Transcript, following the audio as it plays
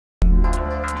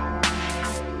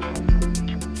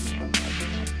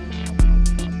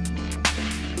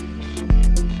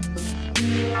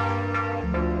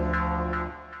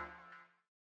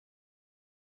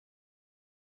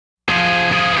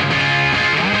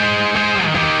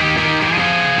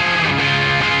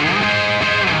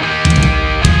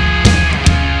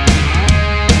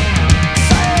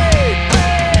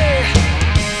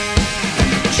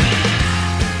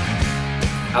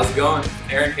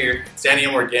Aaron here,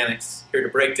 Santiam Organics, here to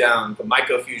break down the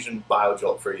Santiam Bio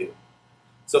Jolt for you.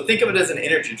 So think of it as an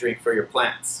energy drink for your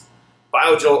plants.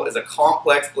 Bio Jolt is a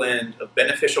complex blend of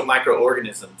beneficial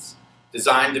microorganisms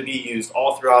designed to be used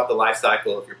all throughout the life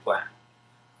cycle of your plant.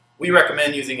 We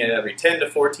recommend using it every 10 to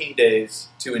 14 days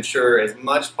to ensure as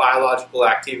much biological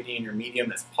activity in your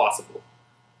medium as possible.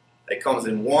 It comes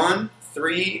in 1,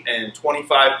 3, and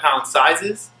 25-pound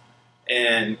sizes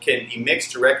and can be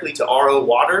mixed directly to RO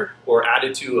water or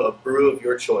added to a brew of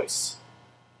your choice.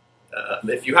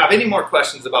 If you have any more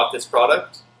questions about this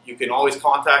product, you can always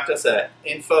contact us at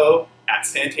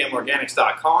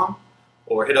info@santiamorganics.com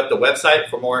or hit up the website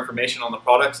for more information on the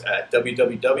products at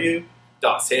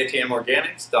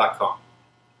www.santiamorganics.com.